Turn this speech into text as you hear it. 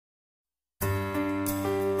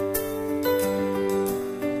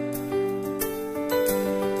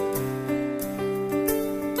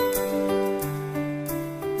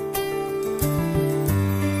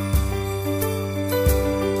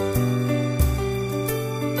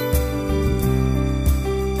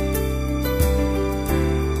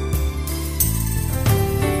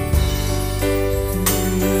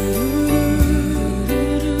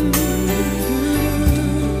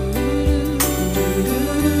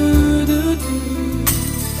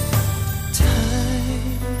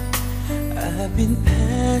I've been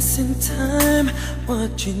passing time,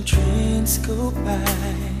 watching trains go by.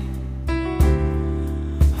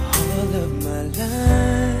 All of my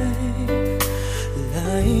life,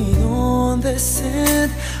 lying on the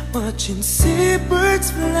sand, watching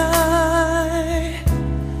seabirds fly,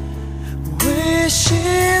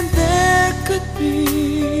 wishing there could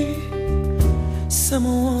be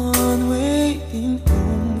someone waiting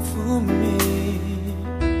home for me.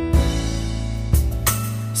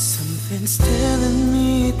 Something's telling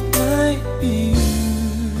me it might be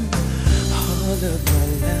you. All of my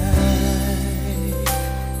life,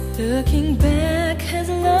 looking back as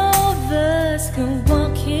lovers go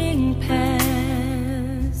walking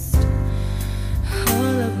past.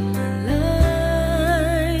 All of my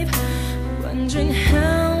life, wondering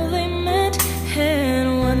how they met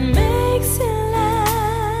and what makes it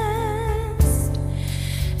last.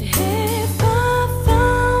 If I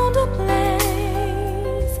found a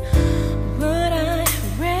place, would I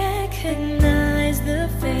recognize the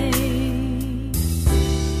face?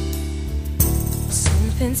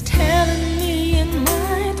 Something's telling me it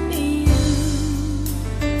might be you.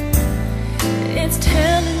 It's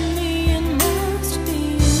telling me it must be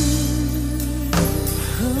you.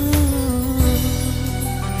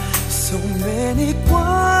 So many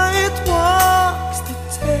quiet walks to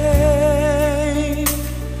take,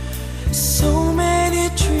 so many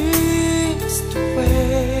dreams to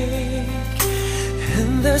wake,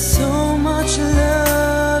 and there's so much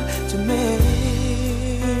love to make.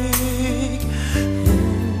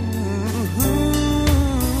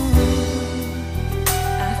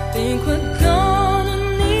 I think we're gonna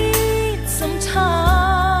need some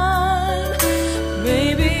time.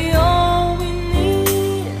 Maybe all we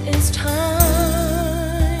need is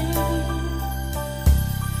time.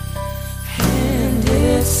 And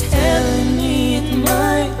it's telling me it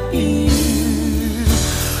might be you.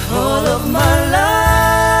 All of my life,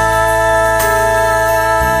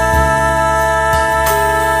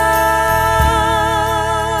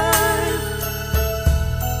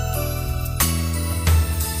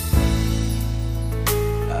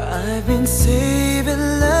 I've been saving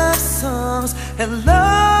love songs and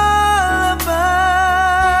lullabies,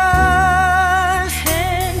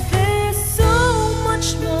 And there's so much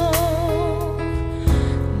more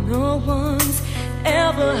no one's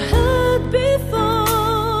ever heard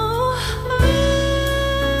before.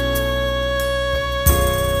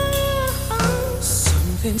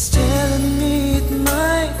 something's telling me it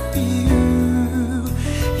might be you.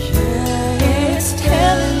 Yeah, it's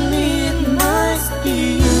telling me it must be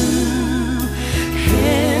you.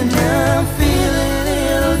 And I'm feeling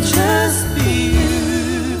it'll just be you.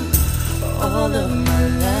 All of my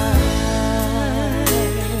life,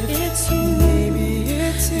 It's you. maybe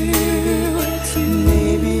it's you. It's you.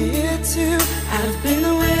 Maybe it's you. I've been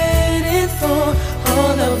waiting for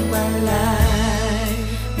all of my life.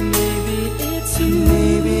 Maybe it's you.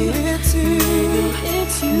 Maybe it's you.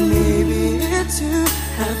 It's you. Maybe it's you.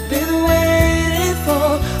 I've been waiting for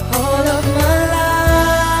all of my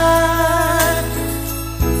life.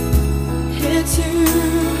 It's you.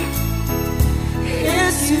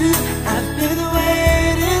 It's you. I've been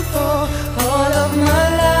waiting for all of my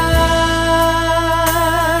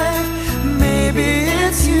life. Maybe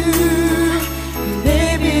it's you.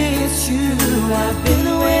 Maybe it's you. I've been